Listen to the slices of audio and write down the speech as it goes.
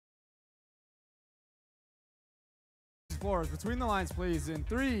Explorers. Between the lines, please. In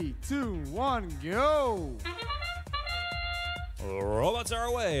 3, 2, 1, go! Robots are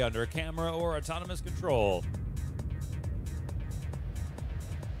away under camera or autonomous control.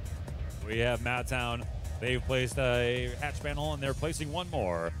 We have Madtown. They've placed a hatch panel, and they're placing one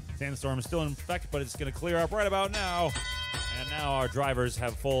more. Sandstorm is still in effect, but it's going to clear up right about now. And now our drivers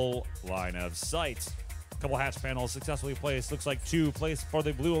have full line of sight. A couple hatch panels successfully placed. Looks like 2 placed for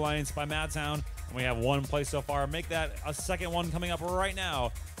the Blue Alliance by Madtown. And we have 1 placed so far. Make that a second one coming up right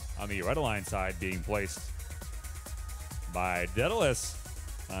now on the Red Alliance side, being placed by Daedalus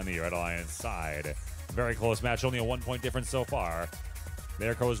on the Red Alliance side. Very close match, only a 1-point difference so far.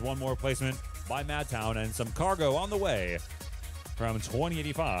 There goes one more placement by Madtown and some cargo on the way from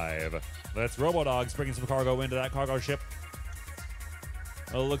 2085. That's Robodogs bringing some cargo into that cargo ship.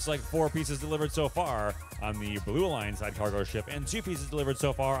 It looks like 4 pieces delivered so far on the Blue Alliance side cargo ship and 2 pieces delivered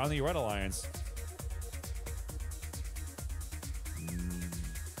so far on the Red Alliance.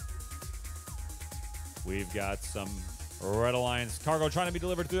 We've got some Red Alliance cargo trying to be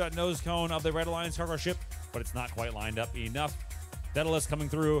delivered through that nose cone of the Red Alliance cargo ship, but it's not quite lined up enough. Daedalus coming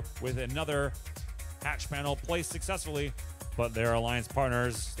through with another hatch panel placed successfully, but their alliance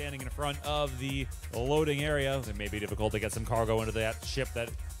partners standing in front of the loading area. It may be difficult to get some cargo into that ship that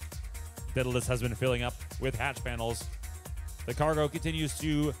Daedalus has been filling up with hatch panels. The cargo continues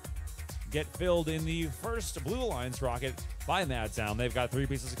to get filled in the first Blue Alliance rocket by Madtown. They've got 3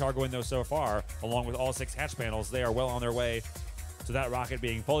 pieces of cargo in those so far, along with all 6 hatch panels. They are well on their way to that rocket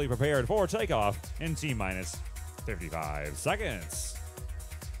being fully prepared for takeoff in T-minus 55 seconds.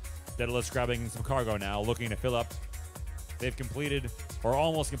 Daedalus grabbing some cargo now, looking to fill up. They've completed, or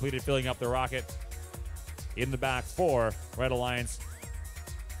almost completed, filling up the rocket in the back for Red Alliance.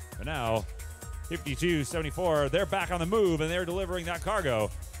 But now, 52-74, they're back on the move, and they're delivering that cargo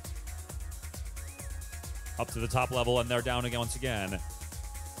up to the top level, and they're down again once again.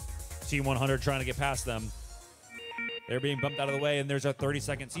 Team 100 trying to get past them. They're being bumped out of the way, and there's a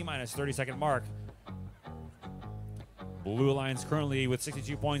 30-second, T-minus 30-second mark. Blue Alliance currently with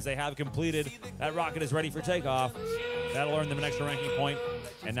 62 points. They have completed. That rocket is ready for takeoff. That'll earn them an extra ranking point.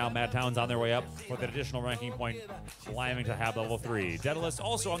 And now Madtown's on their way up with an additional ranking point, climbing to HAB level 3. Daedalus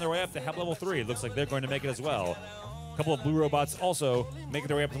also on their way up to HAB level 3. It looks like they're going to make it as well. A couple of blue robots also making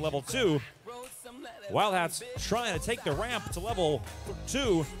their way up to level 2. Wildhats trying to take the ramp to level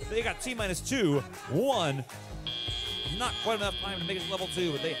 2. They got T-minus 2, 1. Not quite enough time to make it to level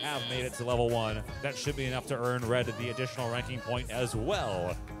 2, but they have made it to level 1. That should be enough to earn Red the additional ranking point as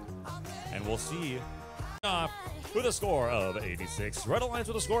well. And we'll see off with a score of 86. Red Alliance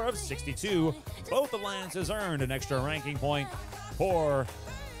with a score of 62. Both alliances earned an extra ranking point for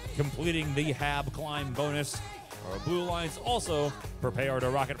completing the HAB climb bonus. Our Blue Alliance also prepared a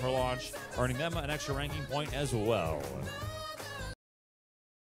rocket for launch, earning them an extra ranking point as well.